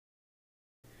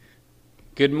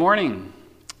Good morning,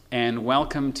 and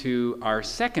welcome to our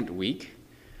second week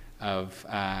of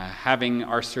having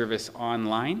our service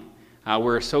online.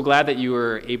 We're so glad that you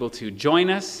were able to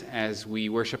join us as we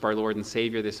worship our Lord and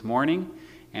Savior this morning.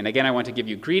 And again, I want to give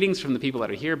you greetings from the people that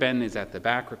are here. Ben is at the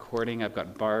back recording. I've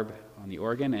got Barb on the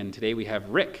organ, and today we have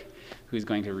Rick, who's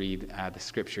going to read the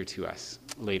scripture to us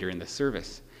later in the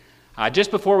service.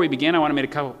 Just before we begin, I want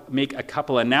to make a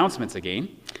couple announcements again.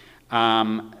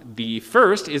 The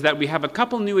first is that we have a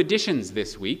couple new additions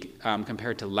this week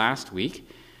compared to last week.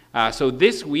 So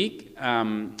this week,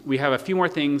 we have a few more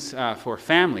things for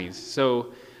families.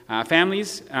 So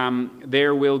families,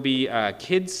 there will be a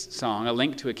kids song, a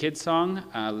link to a kids song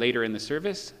later in the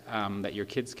service that your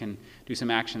kids can do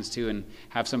some actions to and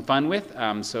have some fun with.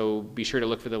 So be sure to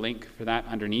look for the link for that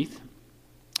underneath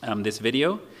this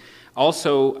video.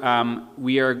 Also,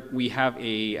 we have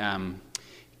a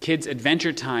Kids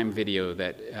Adventure Time video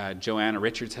that Joanna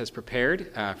Richards has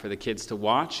prepared for the kids to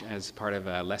watch as part of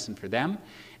a lesson for them.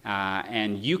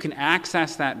 And you can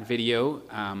access that video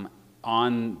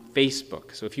on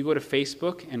Facebook. So if you go to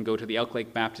Facebook and go to the Elk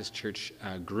Lake Baptist Church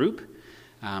group,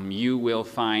 you will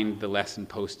find the lesson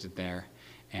posted there.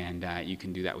 And you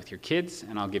can do that with your kids.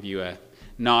 And I'll give you a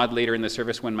nod later in the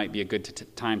service when might be a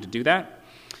good time to do that.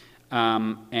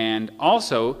 And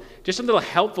also, just a little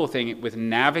helpful thing with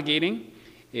navigating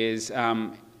is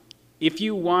if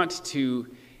you want to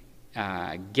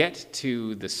get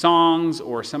to the songs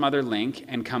or some other link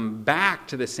and come back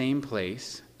to the same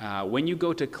place, when you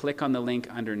go to click on the link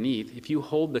underneath, if you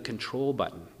hold the Ctrl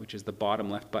button, which is the bottom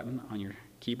left button on your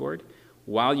keyboard,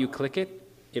 while you click it,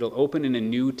 it'll open in a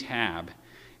new tab.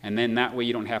 And then that way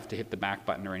you don't have to hit the back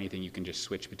button or anything. You can just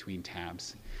switch between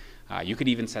tabs. You could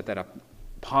even set that up,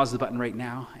 pause the button right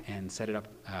now and set it up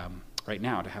right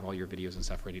now to have all your videos and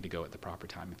stuff ready to go at the proper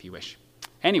time if you wish.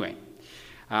 Anyway,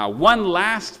 one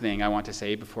last thing I want to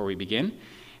say before we begin,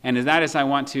 and that is I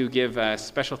want to give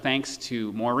special thanks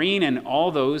to Maureen and all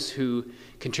those who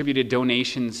contributed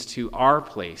donations to our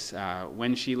place.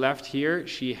 When she left here,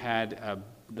 she had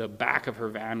the back of her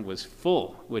van was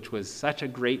full, which was such a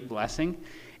great blessing,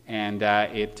 and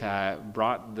it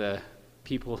brought the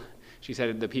people. She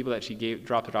said the people that she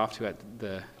dropped it off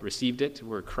to received it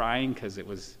were crying because it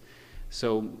was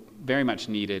so very much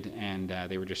needed, and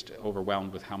they were just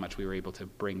overwhelmed with how much we were able to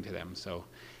bring to them. So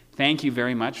thank you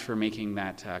very much for making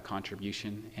that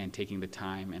contribution and taking the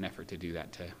time and effort to do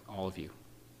that to all of you.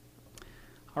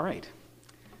 All right,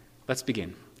 let's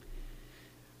begin.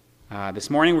 This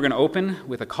morning we're going to open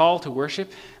with a call to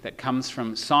worship that comes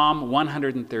from Psalm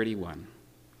 131.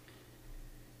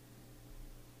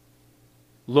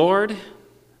 Lord,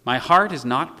 my heart is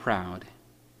not proud.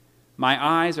 My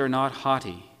eyes are not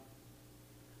haughty.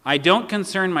 I don't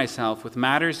concern myself with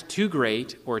matters too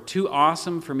great or too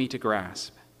awesome for me to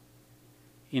grasp.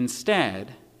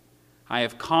 Instead, I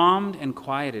have calmed and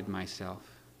quieted myself,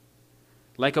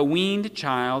 like a weaned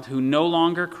child who no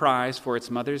longer cries for its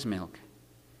mother's milk.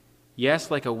 Yes,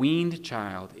 like a weaned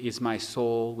child is my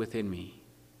soul within me.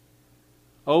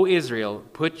 O Israel,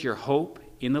 put your hope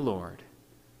in the Lord,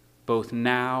 both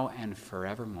now and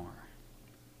forevermore.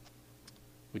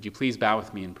 Would you please bow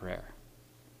with me in prayer?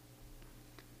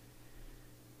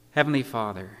 Heavenly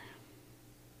Father,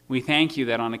 we thank you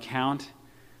that on account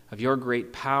of your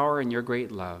great power and your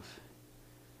great love,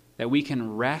 that we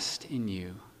can rest in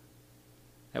you,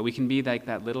 that we can be like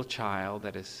that little child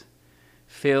that is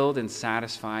filled and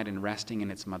satisfied and resting in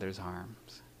its mother's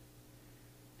arms.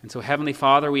 And so, Heavenly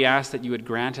Father, we ask that you would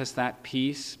grant us that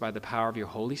peace by the power of your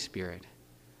Holy Spirit,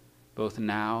 both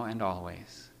now and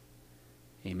always.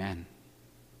 Amen.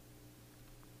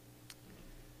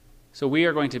 So we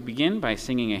are going to begin by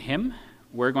singing a hymn.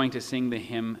 We're going to sing the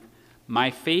hymn,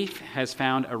 My Faith Has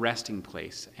Found a Resting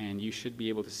Place, and you should be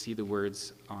able to see the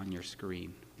words on your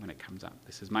screen when it comes up.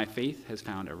 This is My Faith Has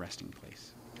Found a Resting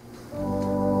Place.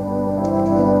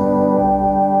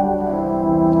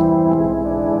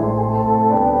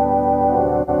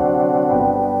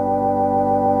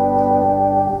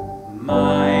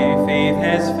 My faith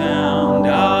has found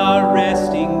a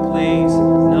resting place,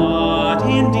 not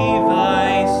in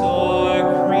device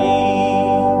or creed.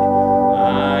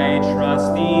 I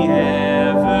trust the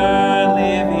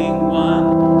ever-living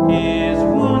one, his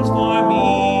wounds for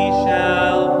me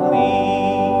shall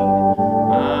bleed.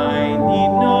 I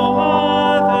need no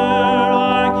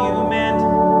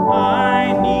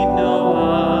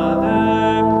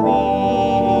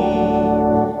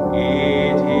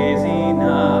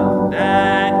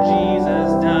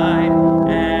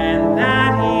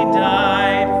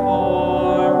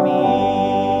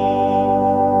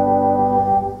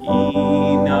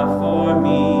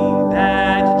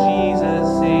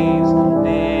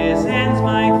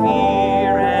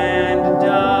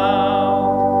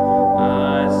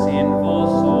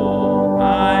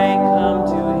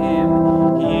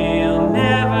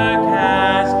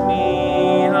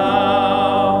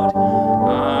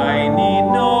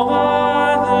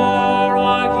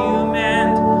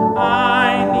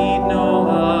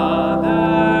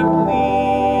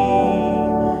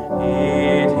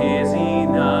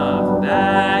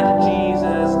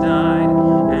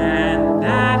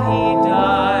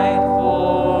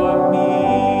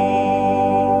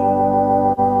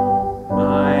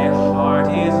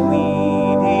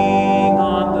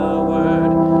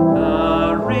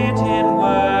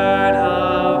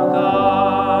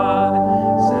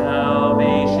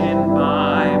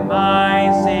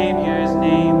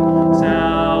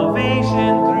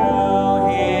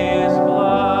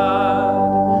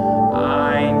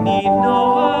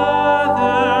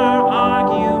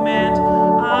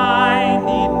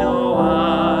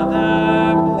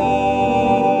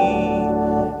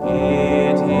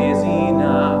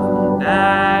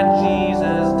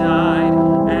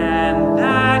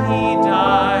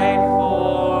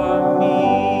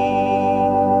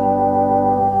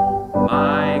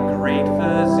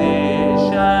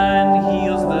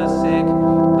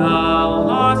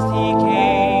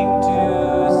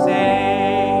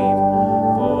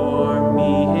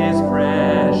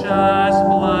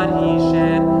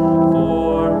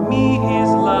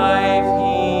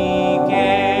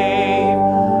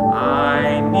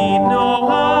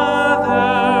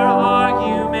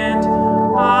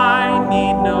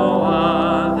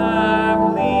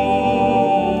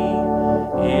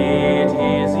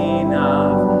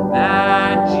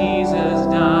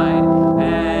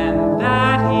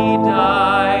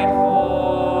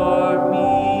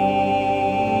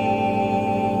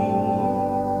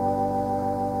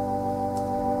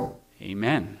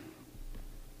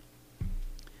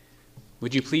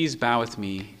Would you please bow with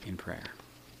me in prayer?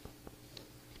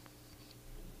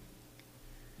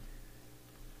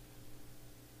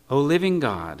 O living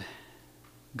God,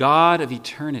 God of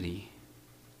eternity,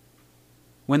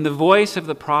 when the voice of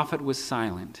the prophet was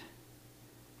silent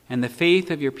and the faith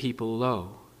of your people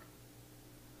low,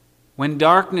 when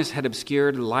darkness had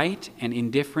obscured light and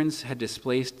indifference had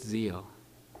displaced zeal,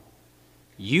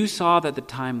 you saw that the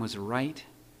time was right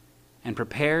and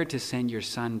prepared to send your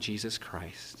Son, Jesus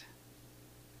Christ.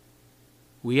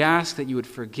 We ask that you would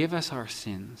forgive us our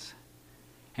sins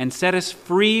and set us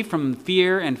free from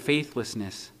fear and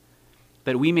faithlessness,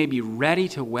 that we may be ready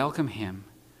to welcome him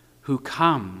who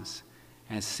comes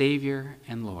as Savior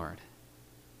and Lord.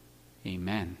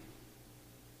 Amen.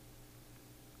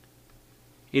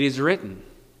 It is written,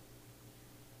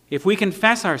 if we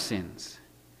confess our sins,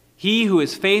 he who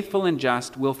is faithful and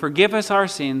just will forgive us our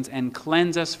sins and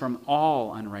cleanse us from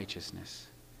all unrighteousness.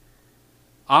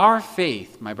 Our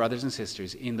faith, my brothers and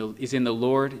sisters, is in the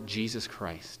Lord Jesus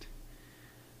Christ.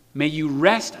 May you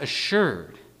rest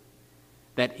assured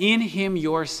that in him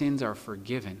your sins are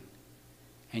forgiven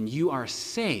and you are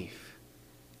safe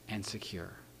and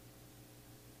secure.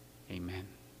 Amen.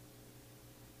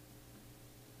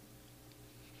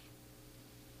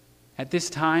 At this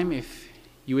time, if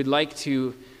you would like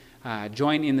to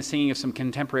join in the singing of some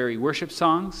contemporary worship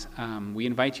songs, we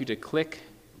invite you to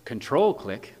Ctrl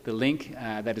click the link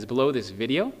that is below this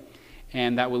video,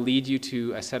 and that will lead you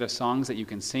to a set of songs that you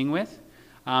can sing with.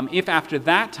 If after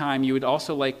that time you would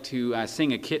also like to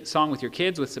sing a song with your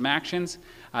kids with some actions,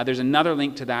 there's another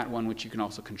link to that one which you can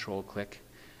also Ctrl click.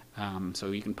 So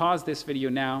you can pause this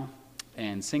video now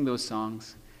and sing those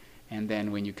songs, and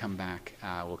then when you come back,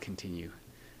 we'll continue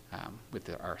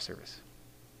with our service.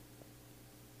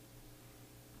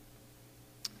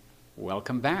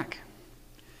 Welcome back.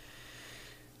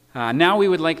 Now we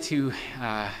would like to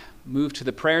move to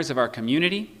the prayers of our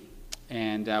community.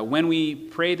 And when we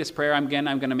pray this prayer, I'm going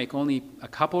to make only a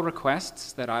couple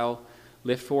requests that I'll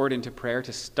lift forward into prayer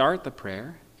to start the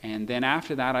prayer. And then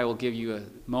after that, I will give you a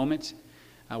moment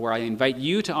where I invite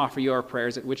you to offer your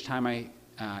prayers, at which time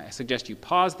I suggest you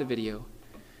pause the video,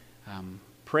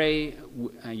 pray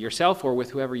yourself or with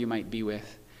whoever you might be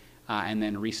with, and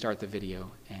then restart the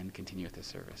video and continue with the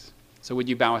service. So would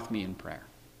you bow with me in prayer?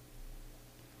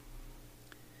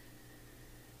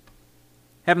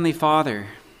 Heavenly Father,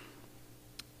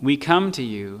 we come to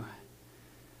you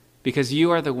because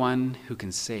you are the one who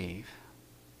can save.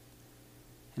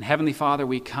 And Heavenly Father,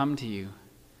 we come to you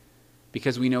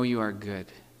because we know you are good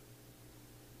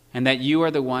and that you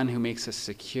are the one who makes us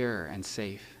secure and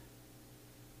safe.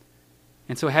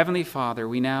 And so, Heavenly Father,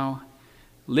 we now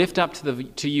lift up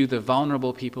to you the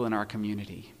vulnerable people in our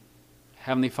community.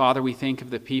 Heavenly Father, we think of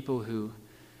the people who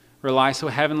rely so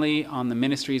heavily on the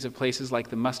ministries of places like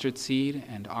the Mustard Seed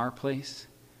and Our Place,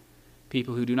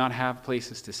 people who do not have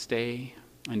places to stay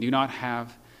and do not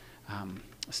have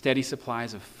steady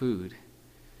supplies of food.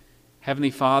 Heavenly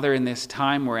Father, in this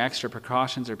time where extra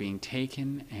precautions are being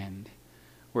taken and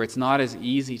where it's not as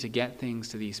easy to get things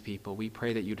to these people, we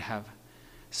pray that you'd have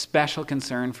special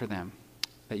concern for them,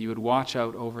 that you would watch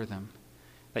out over them,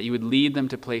 that you would lead them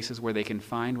to places where they can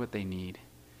find what they need,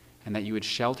 and that you would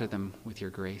shelter them with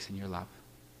your grace and your love.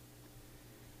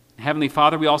 Heavenly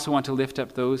Father, we also want to lift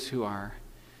up those who are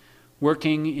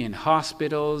working in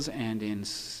hospitals and in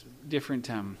different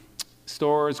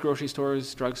stores, grocery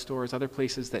stores, drug stores, other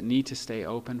places that need to stay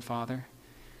open, Father.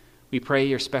 We pray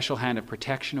your special hand of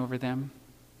protection over them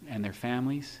and their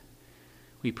families.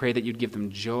 We pray that you'd give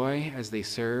them joy as they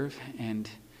serve and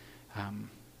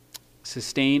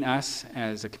sustain us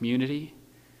as a community.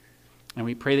 And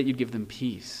we pray that you'd give them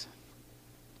peace.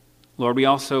 Lord, we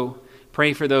also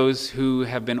pray for those who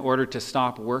have been ordered to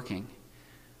stop working.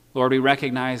 Lord, we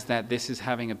recognize that this is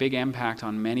having a big impact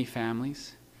on many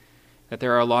families, that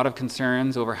there are a lot of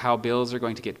concerns over how bills are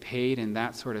going to get paid and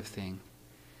that sort of thing.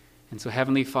 And so,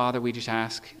 Heavenly Father, we just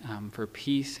ask for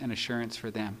peace and assurance for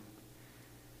them,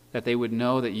 that they would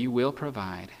know that you will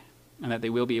provide and that they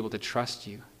will be able to trust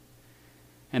you,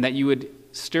 and that you would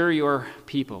stir your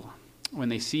people when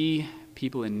they see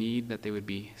people in need, that they would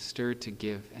be stirred to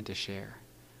give and to share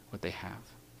what they have.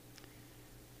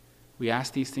 We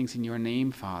ask these things in your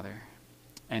name, Father,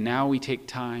 and now we take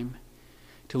time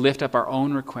to lift up our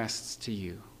own requests to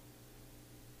you.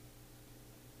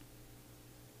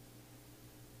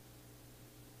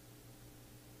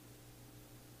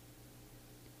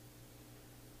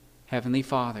 Heavenly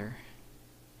Father,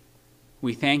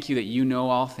 we thank you that you know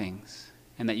all things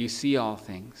and that you see all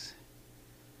things.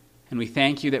 And we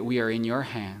thank you that we are in your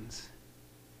hands.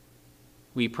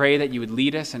 We pray that you would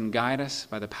lead us and guide us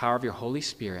by the power of your Holy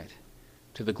Spirit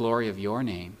to the glory of your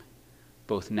name,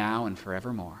 both now and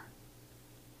forevermore.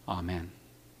 Amen.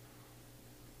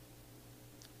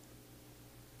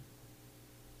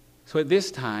 So at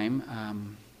this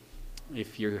time,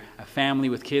 if you're a family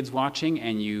with kids watching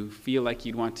and you feel like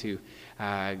you'd want to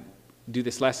do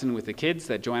this lesson with the kids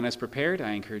that Joanna has prepared,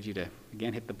 I encourage you to,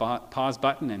 again, hit the pause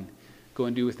button and go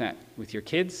and do that with your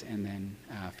kids, and then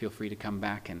feel free to come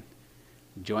back and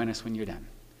join us when you're done.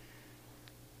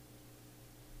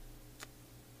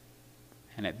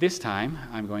 And at this time,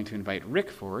 I'm going to invite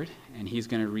Rick forward, and he's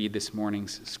going to read this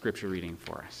morning's scripture reading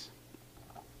for us.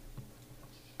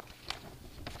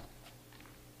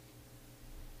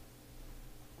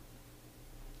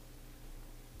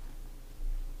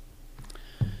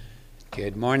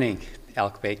 Good morning,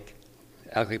 Elk Lake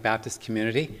Baptist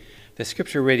community. The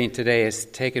scripture reading today is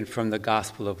taken from the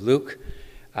Gospel of Luke,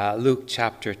 Luke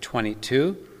chapter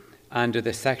 22, under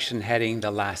the section heading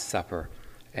The Last Supper.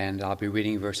 And I'll be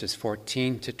reading verses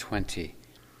 14 to 20.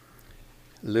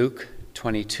 Luke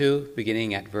 22,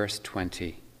 beginning at verse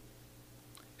 14.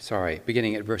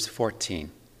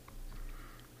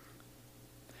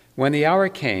 When the hour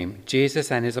came, Jesus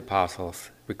and his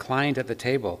apostles reclined at the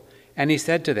table, and he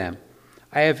said to them,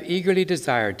 I have eagerly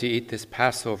desired to eat this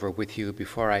Passover with you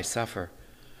before I suffer.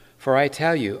 For I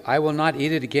tell you, I will not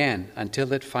eat it again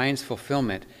until it finds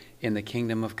fulfillment in the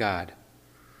kingdom of God.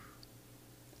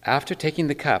 After taking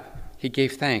the cup, he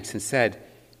gave thanks and said,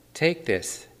 Take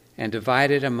this and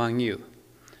divide it among you.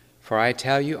 For I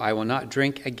tell you, I will not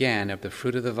drink again of the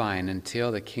fruit of the vine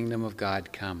until the kingdom of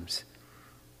God comes.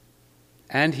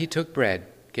 And he took bread,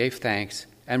 gave thanks,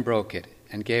 and broke it,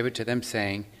 and gave it to them,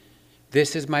 saying,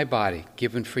 This is my body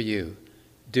given for you.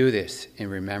 Do this in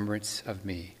remembrance of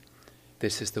me.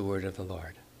 This is the word of the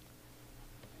Lord.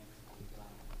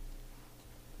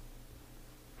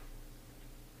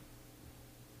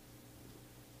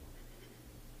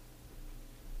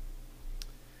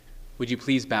 Would you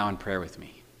please bow in prayer with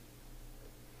me?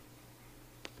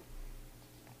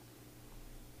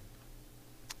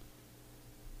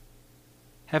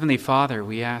 Heavenly Father,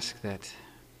 we ask that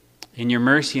in your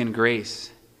mercy and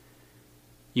grace,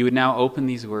 you would now open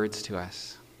these words to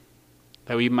us,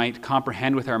 that we might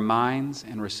comprehend with our minds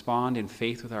and respond in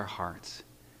faith with our hearts,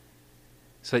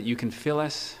 so that you can fill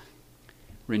us,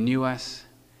 renew us,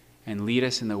 and lead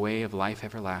us in the way of life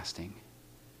everlasting.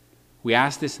 We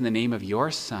ask this in the name of your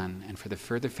Son and for the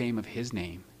further fame of his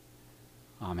name.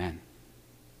 Amen.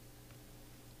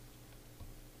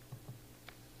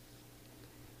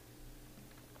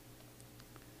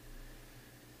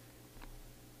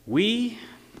 We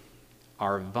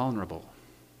are vulnerable.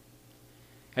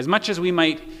 As much as we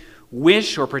might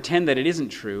wish or pretend that it isn't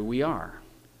true, we are.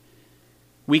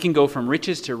 We can go from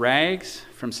riches to rags,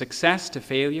 from success to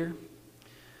failure.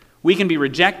 We can be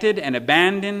rejected and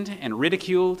abandoned and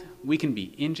ridiculed. We can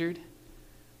be injured.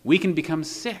 We can become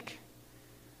sick.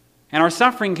 And our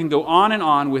suffering can go on and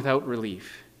on without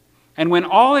relief. And when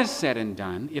all is said and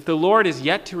done, if the Lord is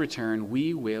yet to return,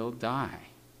 we will die.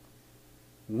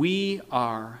 We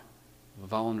are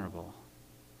vulnerable.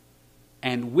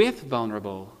 And with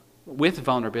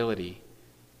vulnerability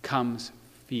comes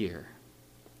fear.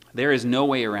 There is no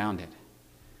way around it.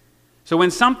 So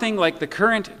when something like the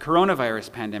current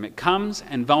coronavirus pandemic comes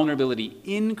and vulnerability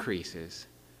increases,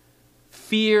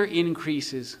 fear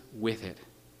increases with it.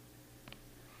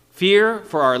 Fear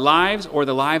for our lives or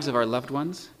the lives of our loved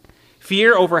ones.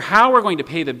 Fear over how we're going to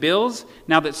pay the bills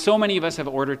now that so many of us have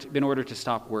been ordered to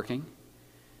stop working.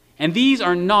 And these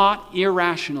are not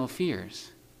irrational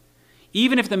fears.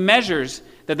 Even if the measures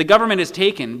that the government has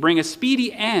taken bring a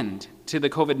speedy end to the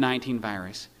COVID-19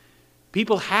 virus,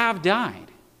 people have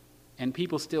died, and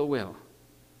people still will.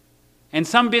 And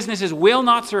some businesses will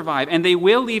not survive, and they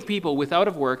will leave people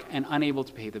without work and unable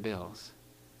to pay the bills.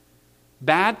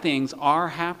 Bad things are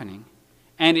happening,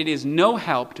 and it is no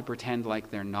help to pretend like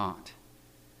they're not.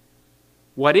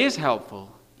 What is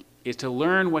helpful is to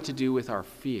learn what to do with our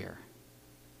fear.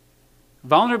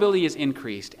 Vulnerability is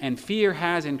increased, and fear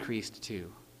has increased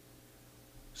too.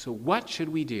 So what should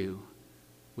we do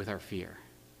with our fear?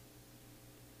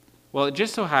 Well, it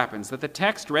just so happens that the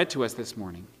text read to us this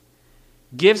morning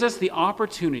gives us the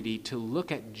opportunity to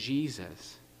look at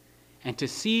Jesus and to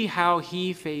see how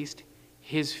he faced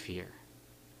his fear.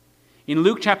 In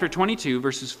Luke chapter 22,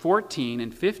 verses 14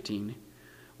 and 15,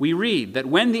 we read that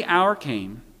when the hour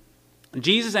came,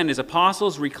 Jesus and his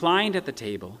apostles reclined at the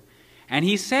table, and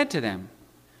he said to them,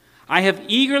 I have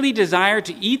eagerly desired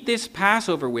to eat this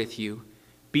Passover with you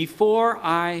before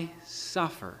I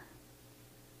suffer.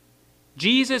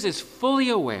 Jesus is fully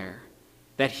aware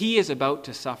that he is about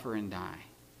to suffer and die.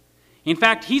 In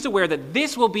fact, he's aware that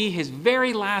this will be his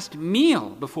very last meal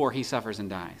before he suffers and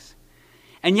dies.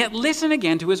 And yet listen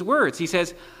again to his words. He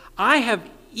says, I have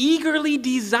eagerly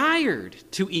desired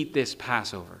to eat this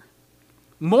Passover.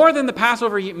 More than the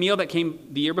Passover meal that came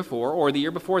the year before or the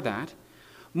year before that,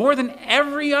 more than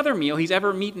every other meal he's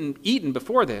ever eaten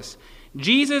before this,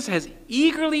 Jesus has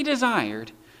eagerly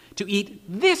desired to eat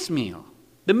this meal,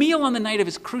 the meal on the night of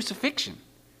his crucifixion.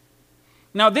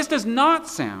 Now, this does not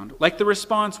sound like the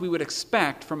response we would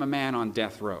expect from a man on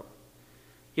death row.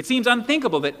 It seems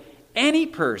unthinkable that any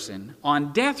person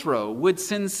on death row would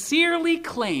sincerely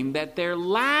claim that their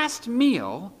last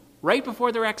meal, right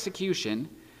before their execution,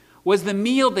 was the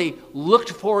meal they looked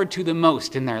forward to the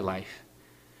most in their life.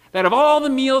 That of all the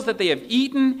meals that they have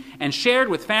eaten and shared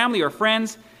with family or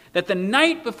friends, that the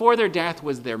night before their death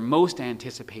was their most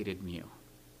anticipated meal.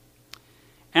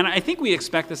 And I think we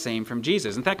expect the same from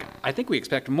Jesus. In fact, I think we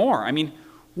expect more. I mean,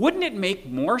 wouldn't it make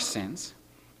more sense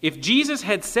if Jesus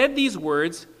had said these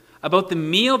words about the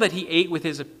meal that he ate with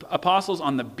his apostles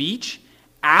on the beach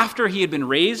after he had been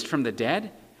raised from the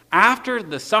dead, after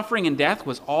the suffering and death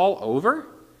was all over?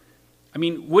 I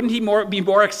mean, wouldn't he be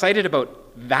more excited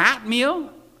about that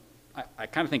meal? I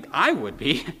kind of think I would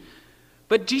be.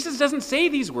 But Jesus doesn't say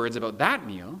these words about that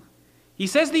meal. He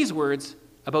says these words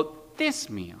about this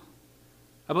meal,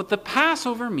 about the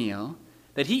Passover meal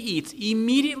that he eats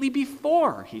immediately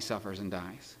before he suffers and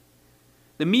dies.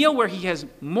 The meal where he has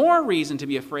more reason to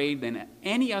be afraid than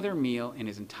any other meal in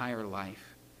his entire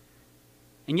life.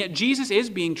 And yet Jesus is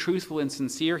being truthful and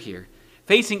sincere here.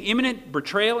 Facing imminent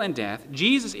betrayal and death,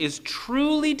 Jesus is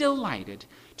truly delighted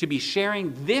to be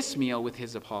sharing this meal with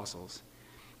his apostles.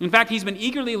 In fact, he's been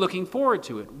eagerly looking forward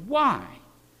to it. Why?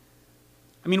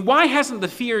 I mean, why hasn't the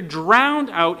fear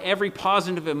drowned out every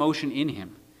positive emotion in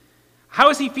him? How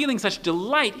is he feeling such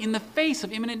delight in the face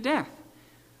of imminent death?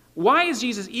 Why is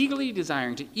Jesus eagerly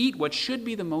desiring to eat what should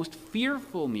be the most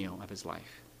fearful meal of his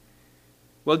life?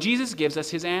 Well, Jesus gives us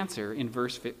his answer in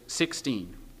verse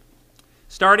 16.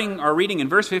 Starting our reading in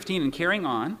verse 15 and carrying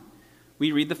on,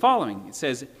 we read the following. It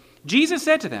says, Jesus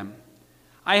said to them,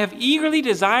 I have eagerly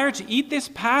desired to eat this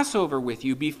Passover with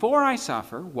you before I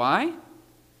suffer. Why?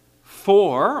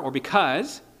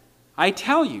 Because, I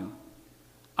tell you,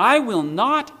 I will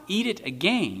not eat it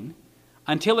again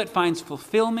until it finds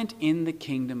fulfillment in the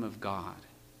kingdom of God.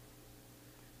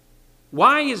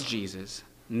 Why is Jesus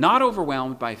not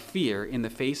overwhelmed by fear in the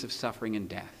face of suffering and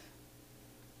death?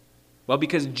 Well,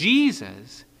 because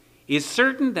Jesus is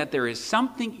certain that there is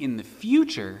something in the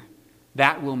future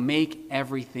that will make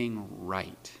everything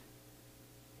right.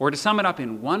 Or to sum it up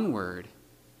in one word,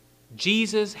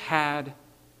 Jesus had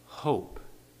hope.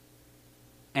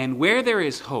 And where there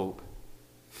is hope,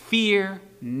 fear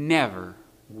never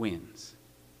wins.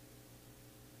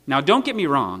 Now, don't get me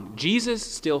wrong, Jesus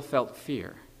still felt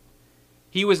fear.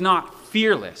 He was not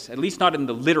fearless, at least not in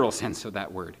the literal sense of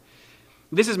that word.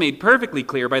 This is made perfectly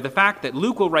clear by the fact that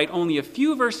Luke will write only a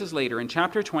few verses later in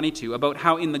chapter 22 about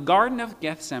how in the Garden of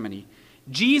Gethsemane,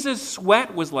 Jesus'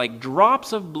 sweat was like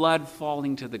drops of blood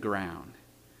falling to the ground.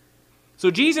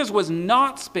 So Jesus was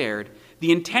not spared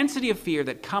the intensity of fear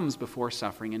that comes before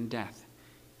suffering and death.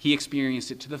 He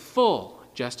experienced it to the full,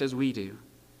 just as we do.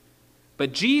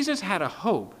 But Jesus had a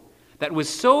hope that was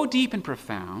so deep and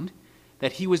profound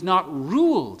that he was not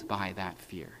ruled by that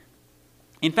fear.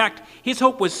 In fact, his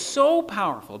hope was so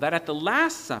powerful that at the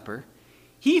Last Supper,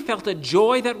 he felt a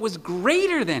joy that was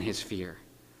greater than his fear,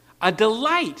 a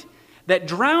delight that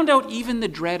drowned out even the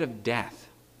dread of death.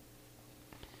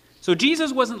 So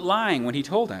Jesus wasn't lying when he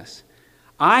told us,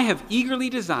 I have eagerly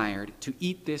desired to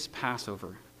eat this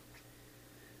Passover.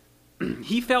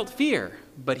 He felt fear,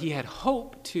 but he had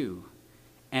hope too,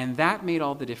 and that made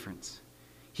all the difference.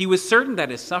 He was certain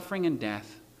that his suffering and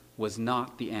death was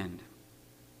not the end.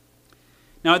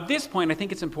 Now, at this point, I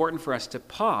think it's important for us to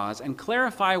pause and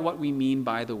clarify what we mean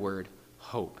by the word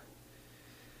hope.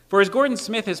 For as Gordon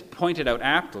Smith has pointed out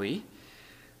aptly,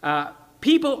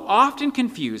 people often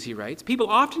confuse, he writes, people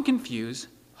often confuse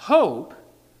hope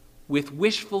with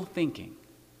wishful thinking.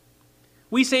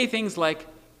 We say things like,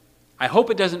 I hope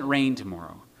it doesn't rain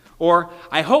tomorrow, or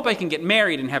I hope I can get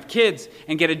married and have kids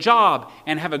and get a job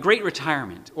and have a great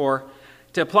retirement, or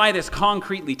to apply this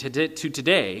concretely to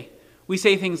today, we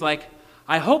say things like,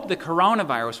 I hope the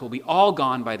coronavirus will be all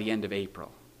gone by the end of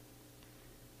April.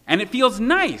 And it feels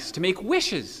nice to make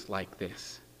wishes like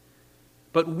this.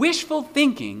 But wishful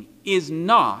thinking is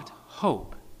not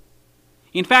hope.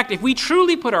 In fact, if we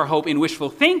truly put our hope in wishful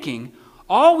thinking,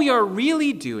 all we are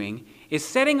really doing is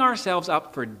setting ourselves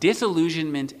up for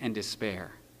disillusionment and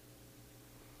despair.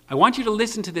 I want you to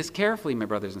listen to this carefully, my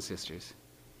brothers and sisters.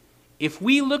 if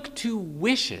we look to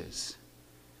wishes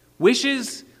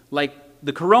like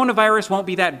the coronavirus won't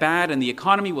be that bad and the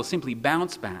economy will simply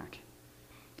bounce back,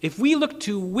 if we look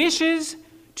to wishes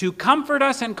to comfort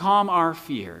us and calm our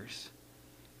fears,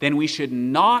 then we should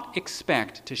not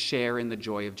expect to share in the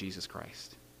joy of Jesus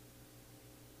Christ.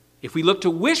 If we look to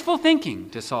wishful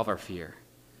thinking to solve our fear,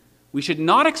 we should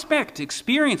not expect to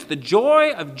experience the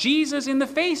joy of Jesus in the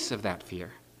face of that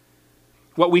fear.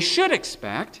 What we should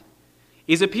expect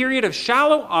is a period of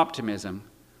shallow optimism,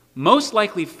 most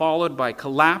likely followed by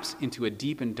collapse into a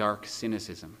deep and dark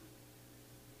cynicism.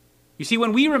 You see,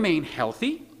 when we remain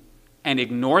healthy and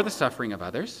ignore the suffering of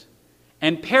others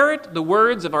and parrot the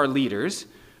words of our leaders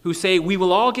who say, "We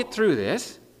will all get through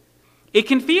this," it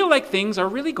can feel like things are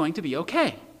really going to be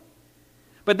okay.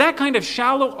 But that kind of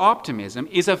shallow optimism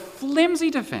is a flimsy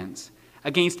defense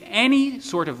against any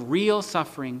sort of real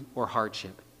suffering or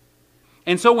hardship.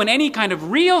 And so when any kind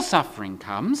of real suffering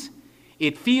comes,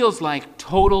 it feels like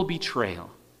total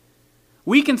betrayal.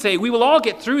 We can say, "We will all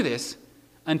get through this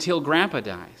until Grandpa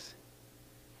dies."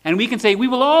 And we can say, "We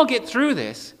will all get through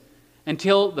this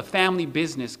until the family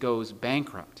business goes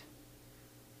bankrupt."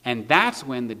 And that's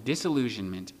when the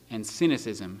disillusionment and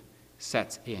cynicism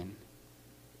sets in.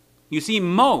 You see,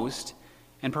 most,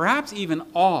 and perhaps even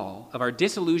all, of our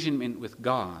disillusionment with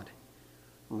God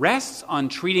rests on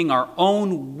treating our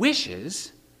own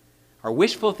wishes, our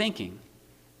wishful thinking,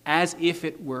 as if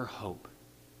it were hope.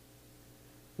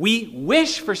 We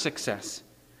wish for success,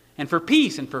 and for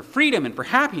peace, and for freedom, and for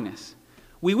happiness.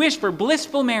 We wish for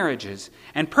blissful marriages,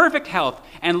 and perfect health,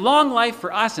 and long life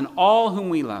for us and all whom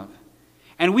we love.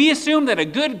 And we assume that a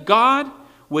good God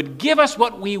would give us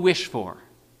what we wish for.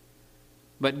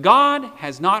 But God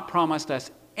has not promised us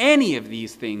any of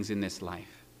these things in this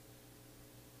life.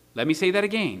 Let me say that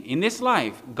again. In this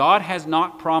life, God has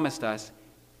not promised us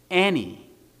any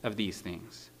of these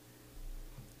things.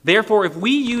 Therefore, if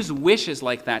we use wishes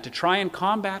like that to try and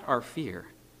combat our fear,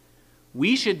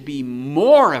 we should be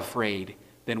more afraid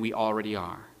than we already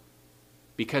are,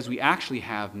 because we actually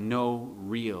have no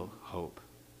real hope.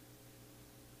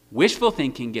 Wishful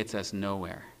thinking gets us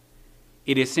nowhere.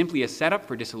 It is simply a setup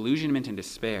for disillusionment and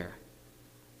despair.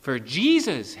 For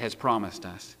Jesus has promised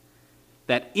us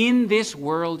that in this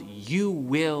world you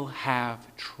will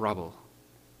have trouble.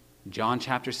 John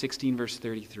chapter 16, verse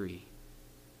 33.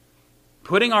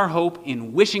 Putting our hope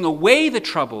in wishing away the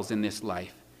troubles in this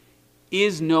life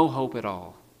is no hope at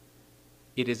all.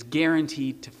 It is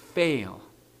guaranteed to fail.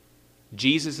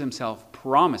 Jesus himself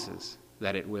promises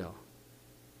that it will.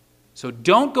 So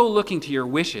don't go looking to your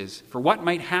wishes for what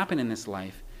might happen in this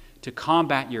life to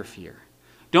combat your fear.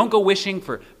 Don't go wishing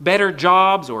for better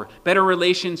jobs or better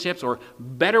relationships or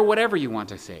better whatever you want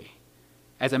to say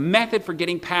as a method for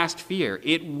getting past fear.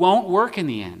 It won't work in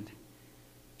the end.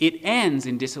 It ends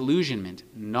in disillusionment,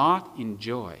 not in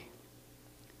joy.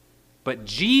 But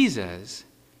Jesus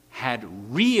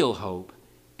had real hope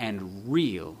and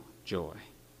real joy.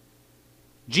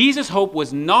 Jesus' hope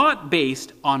was not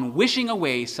based on wishing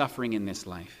away suffering in this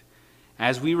life.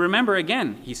 As we remember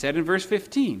again, he said in verse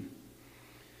 15,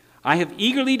 "I have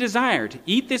eagerly desired to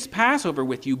eat this Passover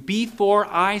with you before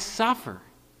I suffer."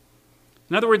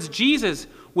 In other words, Jesus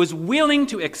was willing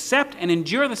to accept and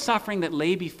endure the suffering that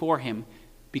lay before him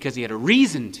because he had a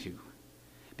reason to,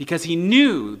 because he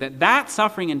knew that that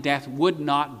suffering and death would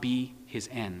not be his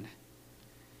end.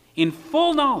 In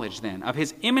full knowledge, then, of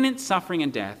his imminent suffering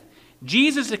and death,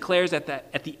 Jesus declares that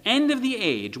at the end of the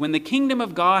age, when the kingdom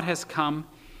of God has come,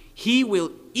 he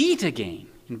will eat again,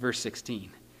 in verse 16,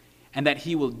 and that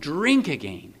he will drink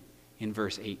again, in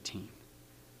verse 18.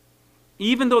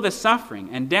 Even though the suffering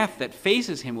and death that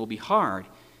faces him will be hard,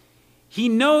 he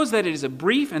knows that it is a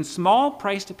brief and small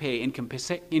price to pay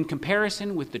in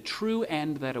comparison with the true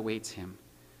end that awaits him,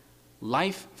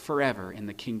 life forever in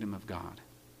the kingdom of God.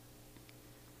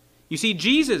 You see,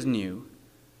 Jesus knew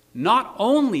not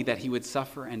only that he would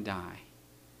suffer and die,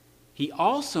 he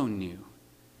also knew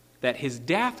that his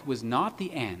death was not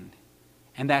the end,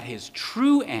 and that his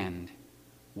true end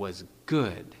was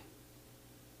good.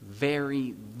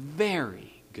 Very,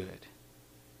 very good.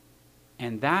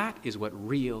 And that is what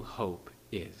real hope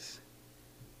is.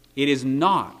 It is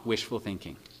not wishful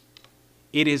thinking.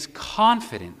 It is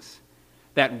confidence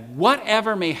that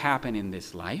whatever may happen in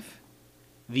this life,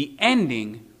 the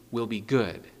ending will be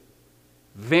good.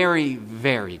 Very,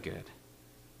 very good.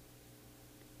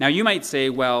 Now you might say,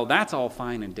 well, that's all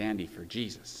fine and dandy for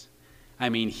Jesus. I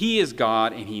mean, he is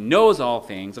God and he knows all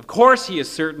things. Of course he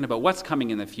is certain about what's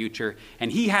coming in the future,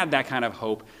 and he had that kind of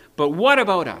hope. But what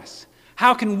about us?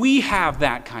 How can we have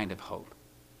that kind of hope?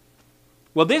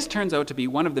 Well, this turns out to be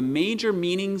one of the major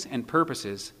meanings and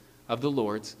purposes of the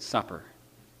Lord's Supper.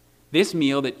 This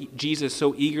meal that Jesus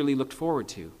so eagerly looked forward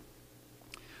to.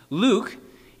 Luke,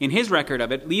 in his record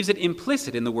of it, leaves it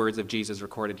implicit in the words of Jesus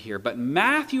recorded here, but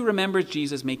Matthew remembers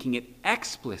Jesus making it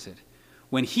explicit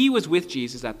when he was with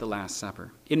Jesus at the Last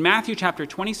Supper. In Matthew chapter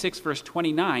 26, verse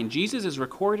 29, Jesus is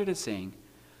recorded as saying,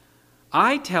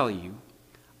 "I tell you,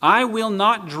 I will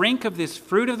not drink of this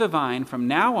fruit of the vine from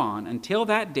now on until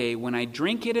that day when I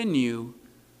drink it anew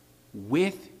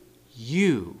with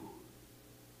you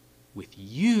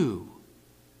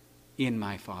in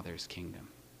my Father's kingdom."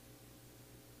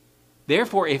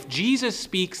 Therefore, if Jesus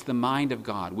speaks the mind of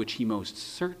God, which he most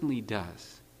certainly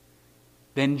does,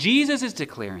 then Jesus is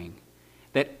declaring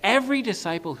that every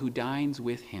disciple who dines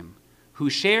with him, who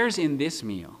shares in this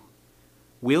meal,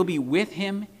 will be with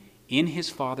him in his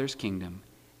Father's kingdom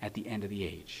at the end of the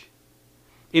age.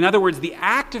 In other words, the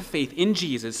act of faith in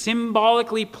Jesus,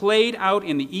 symbolically played out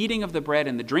in the eating of the bread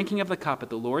and the drinking of the cup at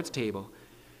the Lord's table,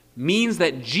 means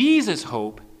that Jesus'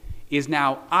 hope is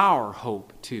now our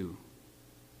hope too.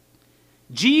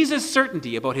 Jesus'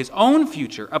 certainty about his own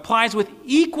future applies with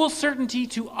equal certainty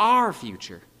to our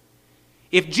future.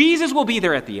 If Jesus will be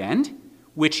there at the end,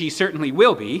 which he certainly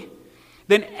will be,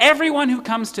 then everyone who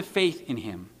comes in faith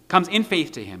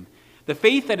to him, the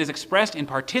faith that is expressed in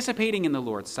participating in the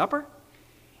Lord's Supper,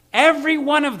 every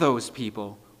one of those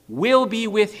people will be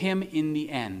with him in the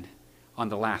end on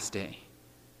the last day.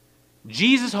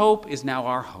 Jesus' hope is now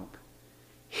our hope.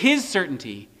 His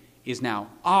certainty is now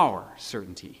our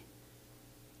certainty.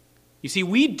 You see,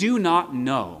 we do not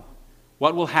know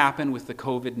what will happen with the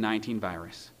COVID-19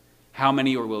 virus, how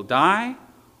many will die,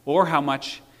 or how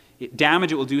much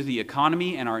damage it will do to the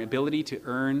economy and our ability to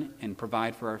earn and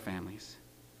provide for our families.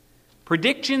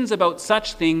 Predictions about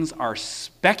such things are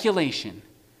speculation,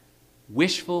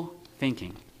 wishful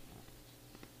thinking.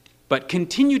 But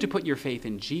continue to put your faith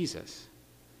in Jesus.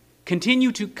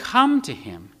 Continue to come to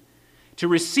him, to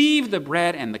receive the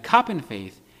bread and the cup in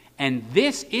faith, and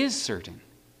this is certain.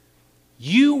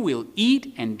 You will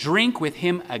eat and drink with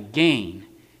him again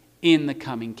in the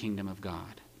coming kingdom of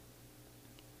God.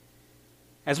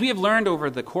 As we have learned over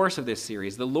the course of this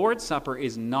series, the Lord's Supper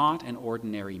is not an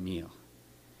ordinary meal.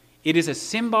 It is a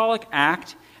symbolic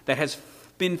act that has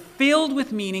been filled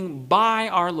with meaning by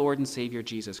our Lord and Savior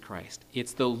Jesus Christ.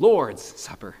 It's the Lord's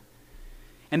Supper.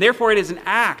 And therefore it is an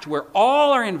act where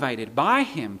all are invited by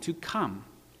him to come,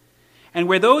 and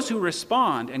where those who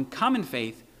respond and come in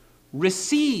faith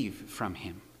receive from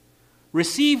him.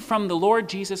 Receive from the Lord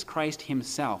Jesus Christ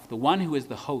himself, the one who is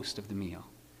the host of the meal.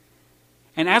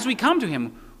 And as we come to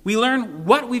him, we learn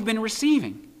what we've been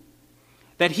receiving.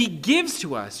 That he gives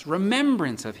to us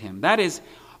remembrance of him. That is,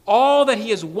 all that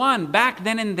he has won back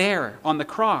then and there on the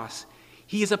cross,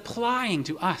 he is applying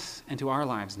to us and to our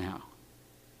lives now.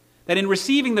 That in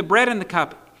receiving the bread and the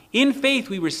cup, in faith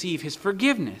we receive his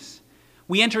forgiveness.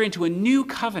 We enter into a new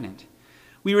covenant.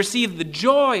 We receive the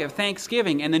joy of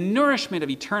thanksgiving and the nourishment of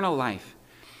eternal life.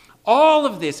 All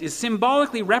of this is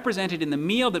symbolically represented in the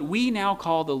meal that we now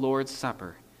call the Lord's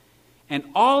Supper. And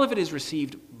all of it is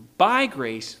received by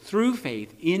grace through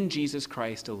faith in Jesus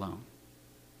Christ alone.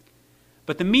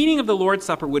 But the meaning of the Lord's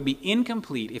Supper would be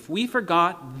incomplete if we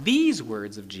forgot these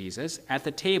words of Jesus at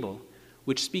the table,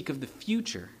 which speak of the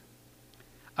future,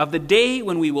 of the day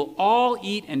when we will all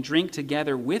eat and drink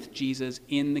together with Jesus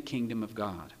in the kingdom of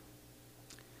God.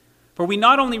 For we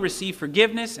not only receive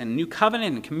forgiveness and new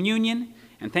covenant and communion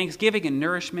and thanksgiving and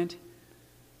nourishment,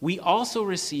 we also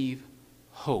receive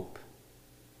hope.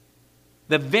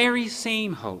 The very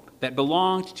same hope that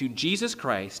belonged to Jesus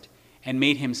Christ and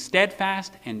made him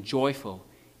steadfast and joyful,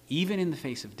 even in the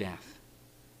face of death.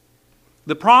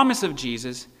 The promise of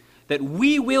Jesus that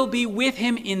we will be with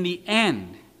him in the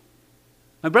end.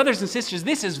 My brothers and sisters,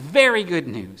 this is very good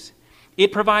news.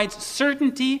 It provides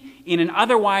certainty in an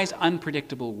otherwise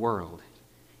unpredictable world.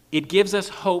 It gives us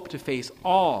hope to face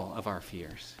all of our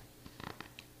fears.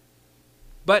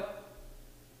 But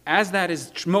as that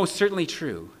is most certainly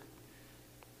true,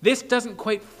 this doesn't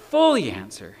quite fully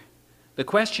answer the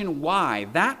question why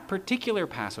that particular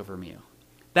Passover meal,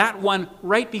 that one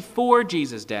right before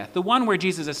Jesus' death, the one where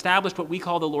Jesus established what we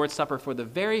call the Lord's Supper for the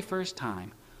very first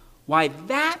time, why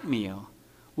that meal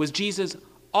was Jesus'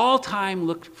 all-time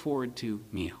looked forward to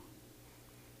meal.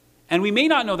 And we may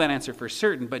not know that answer for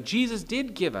certain, but Jesus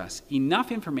did give us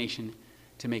enough information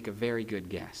to make a very good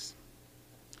guess.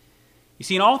 You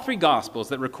see, in all three Gospels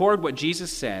that record what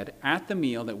Jesus said at the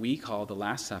meal that we call the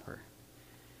Last Supper,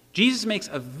 Jesus makes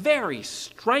a very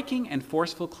striking and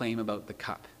forceful claim about the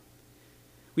cup.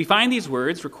 We find these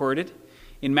words recorded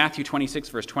in Matthew 26,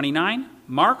 verse 29,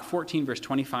 Mark 14, verse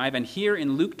 25, and here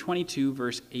in Luke 22,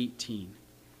 verse 18.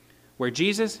 where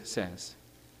Jesus says,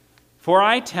 "For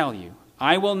I tell you,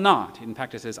 I will not," in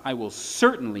fact it says, "I will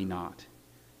certainly not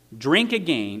drink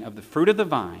again of the fruit of the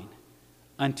vine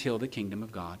until the kingdom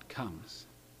of God comes."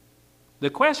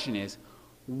 The question is,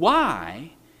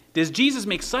 why does Jesus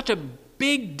make such a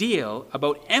big deal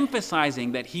about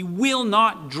emphasizing that he will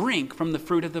not drink from the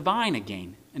fruit of the vine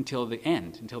again until the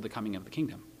end, until the coming of the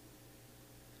kingdom?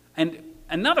 And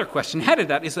another question added to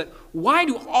that is that why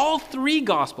do all three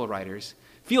gospel writers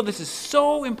feel this is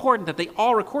so important that they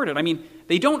all record it? I mean,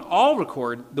 they don't all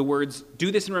record the words, "Do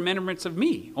this in remembrance of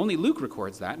me." Only Luke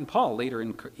records that, and Paul later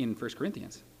in 1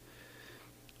 Corinthians.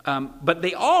 But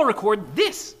they all record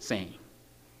this saying.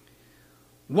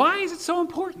 Why is it so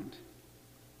important?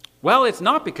 Well, it's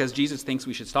not because Jesus thinks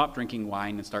we should stop drinking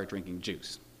wine and start drinking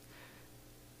juice.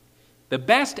 The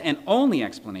best and only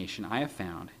explanation I have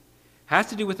found has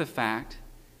to do with the fact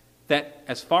that,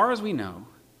 as far as we know,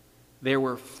 there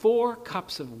were 4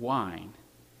 cups of wine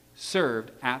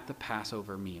served at the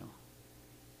Passover meal.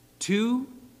 2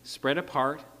 spread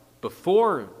apart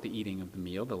before the eating of the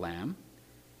meal, the lamb,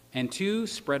 and 2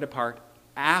 spread apart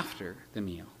after the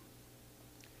meal.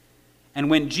 And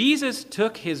when Jesus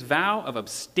took his vow of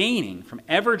abstaining from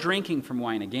ever drinking from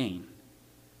wine again,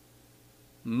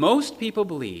 most people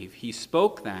believe he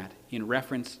spoke that in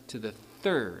reference to the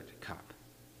 3rd cup.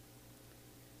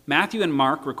 Matthew and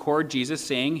Mark record Jesus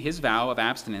saying his vow of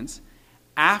abstinence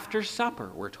after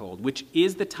supper, we're told, which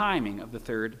is the timing of the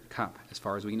 3rd cup, as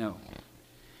far as we know.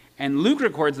 And Luke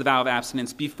records the vow of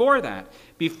abstinence before that,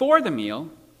 before the meal,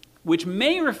 which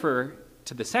may refer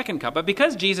to the 2nd cup, but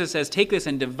because Jesus says, "Take this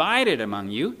and divide it among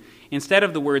you," instead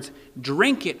of the words,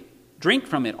 drink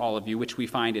from it, all of you," which we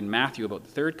find in Matthew about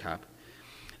the 3rd cup,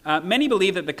 many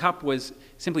believe that the cup was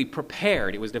simply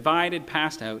prepared. It was divided,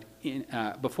 passed out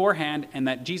beforehand, and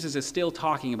that Jesus is still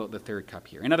talking about the 3rd cup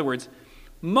here. In other words,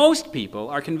 most people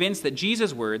are convinced that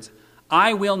Jesus' words,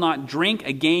 "I will not drink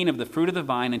again of the fruit of the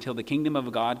vine until the kingdom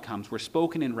of God comes," were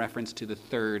spoken in reference to the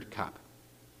 3rd cup.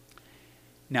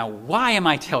 Now, why am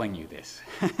I telling you this?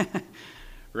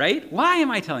 Right? Why am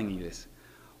I telling you this?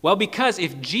 Well, because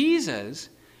if Jesus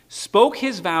spoke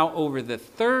his vow over the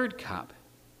 3rd cup,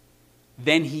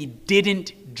 then he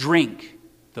didn't drink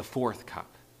the 4th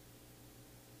cup.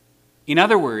 In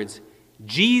other words,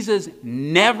 Jesus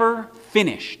never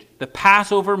finished the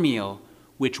Passover meal,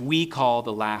 which we call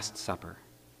the Last Supper.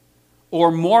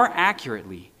 Or more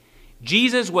accurately,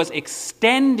 Jesus was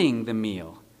extending the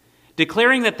meal,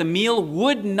 declaring that the meal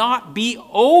would not be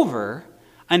over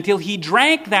until he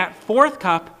drank that 4th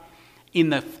cup in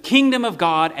the kingdom of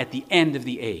God at the end of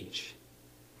the age.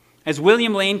 As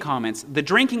William Lane comments, the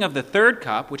drinking of the 3rd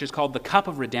cup, which is called the cup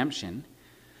of redemption,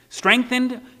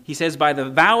 strengthened, he says, by the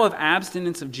vow of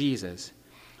abstinence of Jesus,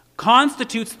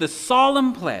 constitutes the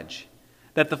solemn pledge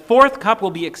that the 4th cup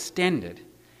will be extended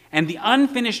and the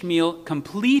unfinished meal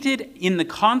completed in the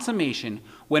consummation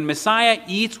when Messiah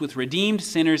eats with redeemed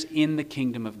sinners in the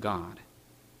kingdom of God.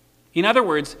 In other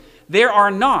words, there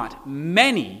are not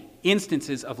many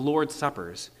instances of Lord's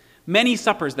Suppers, many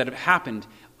suppers that have happened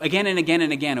again and again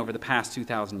and again over the past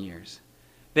 2,000 years.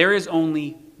 There is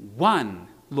only one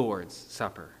Lord's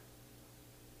Supper,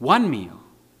 one meal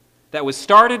that was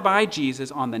started by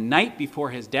Jesus on the night before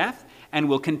his death and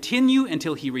will continue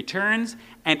until he returns,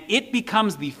 and it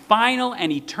becomes the final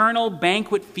and eternal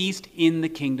banquet feast in the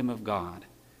kingdom of God.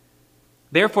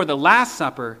 Therefore, the Last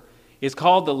Supper is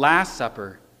called the Last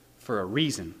Supper for a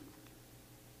reason.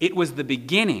 It was the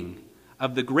beginning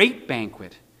of the great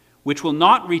banquet, which will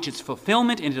not reach its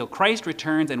fulfillment until Christ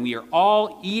returns and we are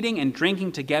all eating and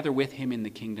drinking together with him in the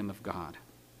kingdom of God.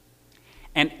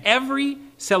 And every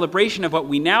celebration of what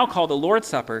we now call the Lord's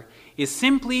Supper is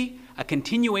simply a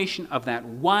continuation of that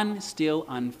one still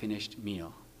unfinished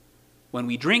meal. When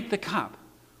we drink the cup,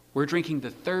 we're drinking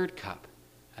the 3rd cup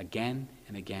again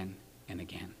and again and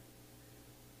again.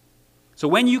 So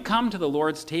when you come to the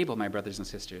Lord's table, my brothers and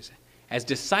sisters, as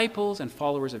disciples and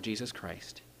followers of Jesus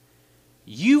Christ,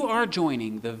 you are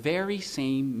joining the very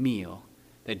same meal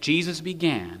that Jesus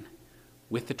began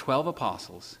with the 12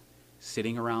 apostles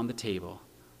sitting around the table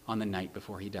on the night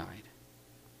before he died.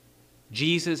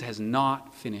 Jesus has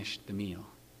not finished the meal,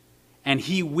 and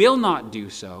he will not do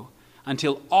so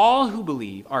until all who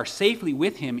believe are safely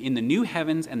with him in the new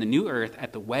heavens and the new earth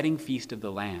at the wedding feast of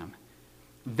the Lamb.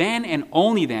 Then and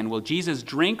only then will Jesus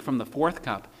drink from the 4th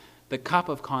cup, the cup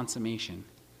of consummation.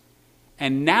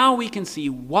 And now we can see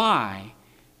why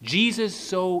Jesus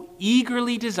so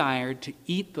eagerly desired to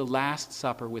eat the Last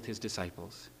Supper with his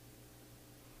disciples.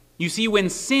 You see, when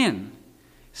sin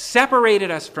separated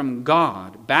us from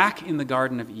God back in the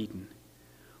Garden of Eden,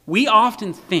 we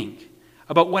often think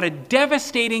about what a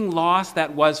devastating loss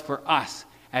that was for us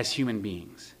as human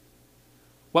beings.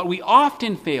 What we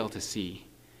often fail to see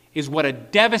is what a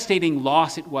devastating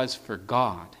loss it was for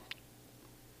God.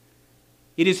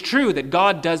 It is true that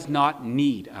God does not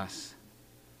need us,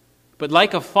 but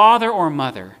like a father or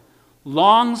mother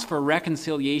longs for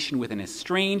reconciliation with an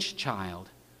estranged child,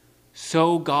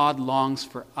 so God longs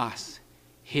for us,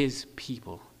 his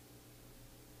people.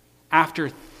 After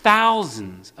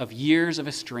thousands of years of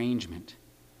estrangement,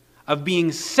 of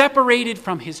being separated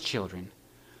from his children,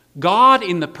 God,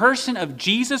 in the person of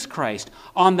Jesus Christ,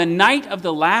 on the night of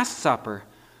the Last Supper,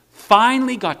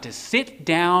 finally got to sit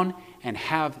down and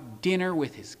have dinner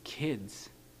with his kids.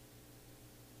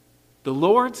 The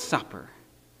Lord's Supper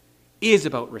is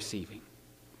about receiving.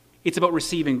 It's about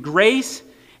receiving grace,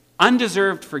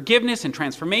 undeserved forgiveness and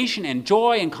transformation and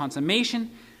joy and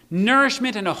consummation,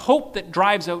 nourishment and a hope that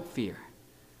drives out fear.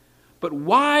 But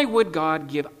why would God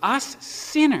give us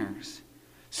sinners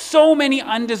so many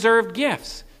undeserved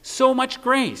gifts, so much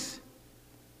grace?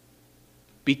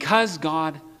 Because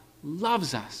God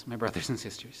loves us, my brothers and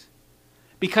sisters.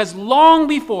 Because long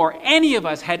before any of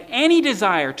us had any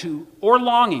desire to or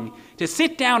longing to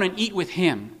sit down and eat with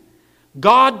him,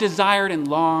 God desired and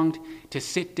longed to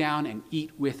sit down and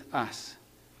eat with us,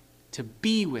 to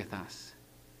be with us.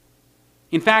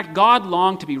 In fact, God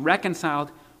longed to be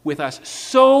reconciled with us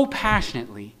so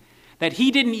passionately that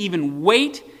he didn't even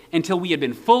wait until we had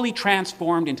been fully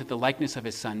transformed into the likeness of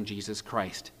his Son, Jesus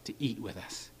Christ, to eat with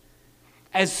us.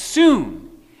 As soon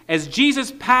as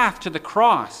Jesus' path to the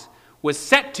cross was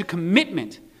set to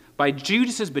commitment by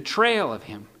Judas' betrayal of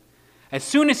him, as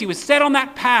soon as he was set on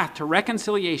that path to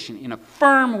reconciliation in a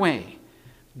firm way,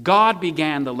 God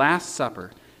began the Last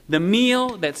Supper, the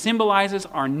meal that symbolizes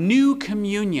our new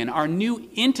communion, our new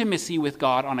intimacy with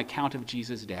God on account of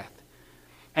Jesus' death.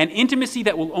 An intimacy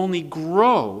that will only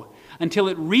grow until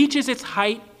it reaches its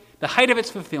height, the height of its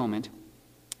fulfillment,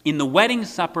 in the wedding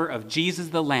supper of Jesus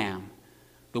the Lamb,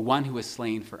 the one who was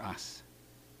slain for us.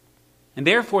 And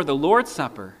therefore, the Lord's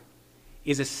Supper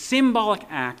is a symbolic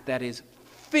act that is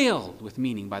filled with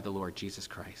meaning by the Lord Jesus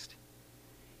Christ.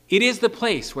 It is the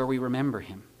place where we remember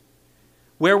him,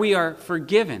 where we are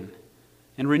forgiven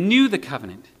and renew the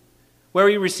covenant, where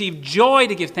we receive joy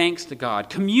to give thanks to God,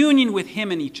 communion with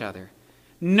him and each other,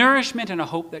 nourishment and a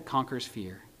hope that conquers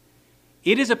fear.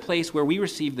 It is a place where we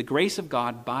receive the grace of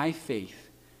God by faith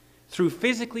through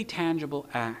physically tangible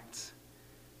acts,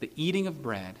 the eating of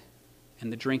bread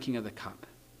and the drinking of the cup.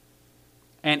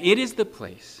 And it is the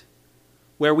place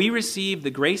where we receive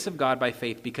the grace of God by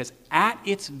faith because at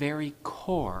its very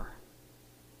core,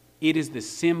 it is the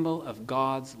symbol of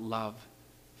God's love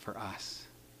for us.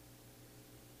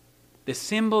 The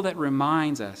symbol that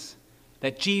reminds us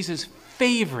that Jesus'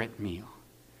 favorite meal,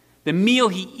 the meal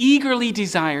he eagerly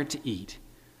desired to eat,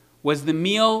 was the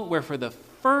meal where for the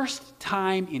first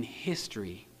time in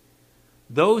history,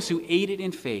 those who ate it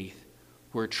in faith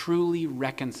were truly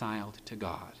reconciled to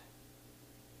God.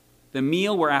 The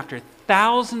meal where after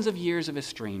thousands of years of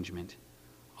estrangement,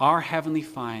 our Heavenly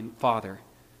Father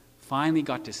finally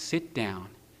got to sit down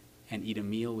and eat a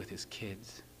meal with his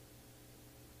kids.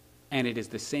 And it is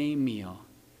the same meal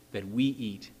that we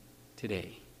eat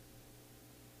today.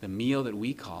 The meal that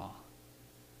we call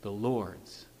the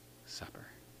Lord's Supper.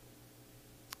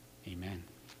 Amen.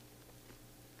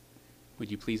 Would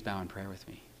you please bow in prayer with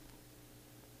me?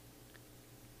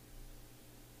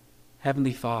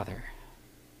 Heavenly Father,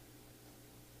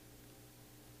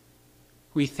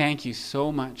 we thank you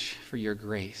so much for your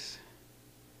grace.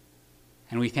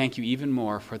 And we thank you even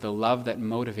more for the love that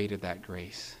motivated that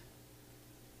grace.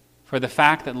 For the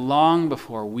fact that long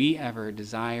before we ever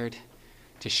desired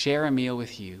to share a meal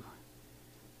with you,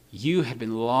 you had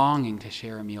been longing to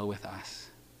share a meal with us.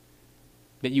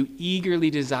 That you eagerly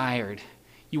desired,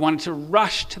 you wanted to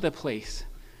rush to the place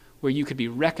where you could be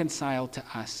reconciled to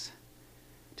us,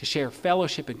 to share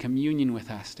fellowship and communion with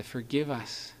us, to forgive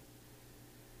us,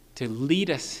 to lead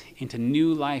us into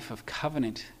new life of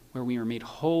covenant where we are made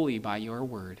holy by your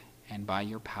word and by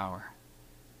your power.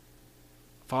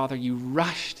 Father, you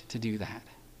rushed to do that.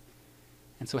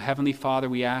 And so, Heavenly Father,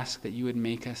 we ask that you would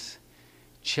make us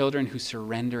children who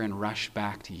surrender and rush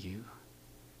back to you.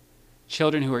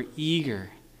 Children who are eager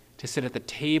to sit at the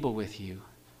table with you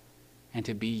and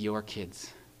to be your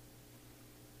kids.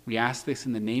 We ask this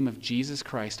in the name of Jesus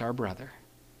Christ, our brother.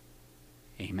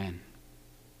 Amen.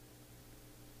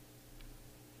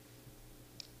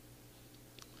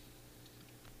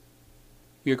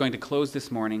 We are going to close this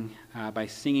morning by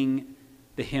singing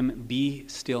the hymn, Be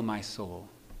Still My Soul.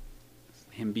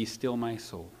 The hymn, Be Still My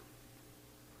Soul.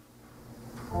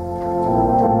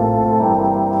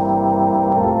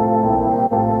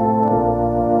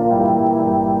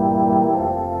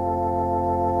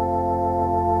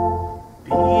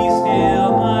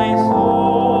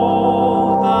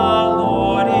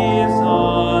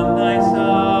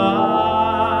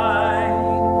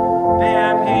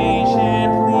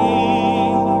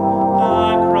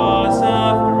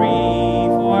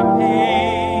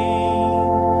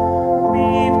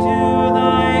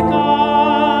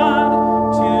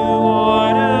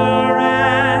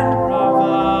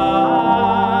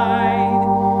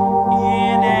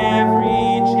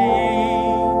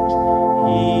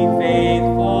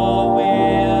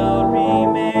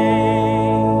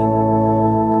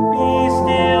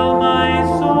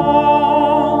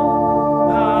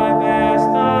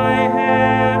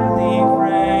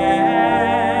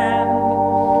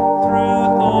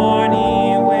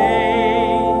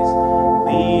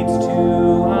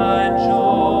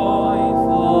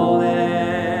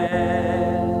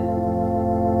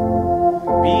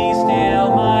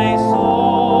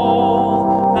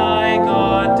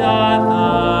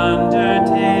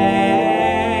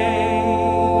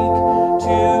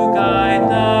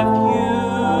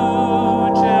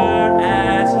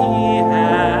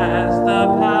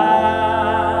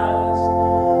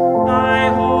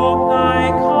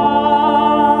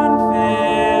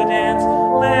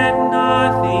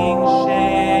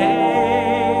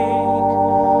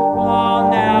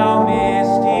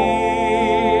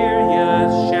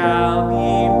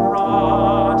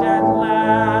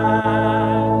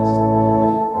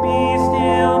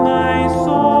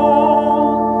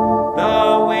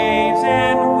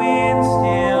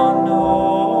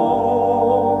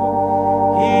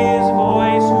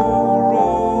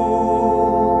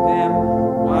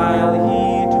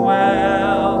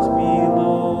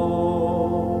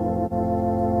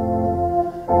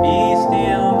 Be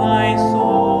still, my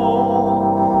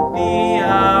soul, the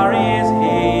hour is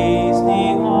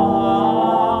hastening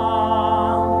on,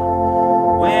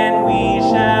 when we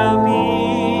shall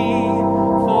be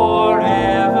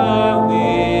forever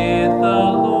with the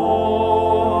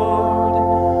Lord.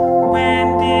 When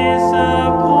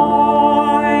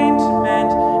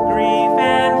disappointment, grief,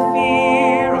 and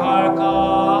fear are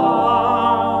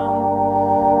gone,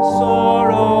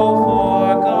 sorrow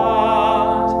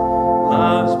forgot,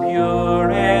 love's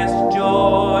purest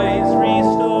joys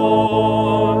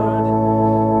restored.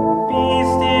 Be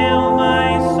still,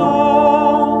 my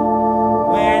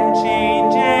soul, when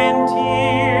change and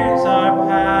tears are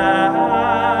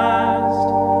past,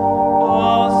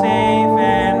 all safe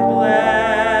and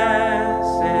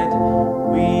blessed,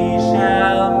 we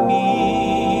shall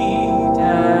meet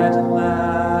at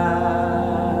last.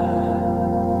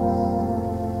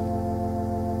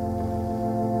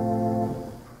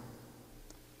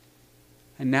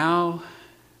 And now,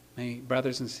 my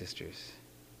brothers and sisters,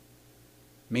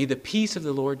 may the peace of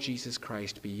the Lord Jesus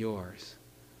Christ be yours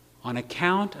on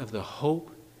account of the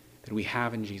hope that we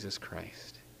have in Jesus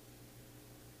Christ.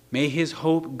 May his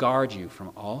hope guard you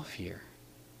from all fear,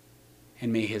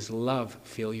 and may his love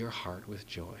fill your heart with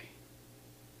joy.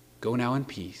 Go now in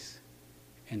peace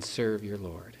and serve your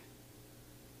Lord.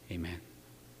 Amen.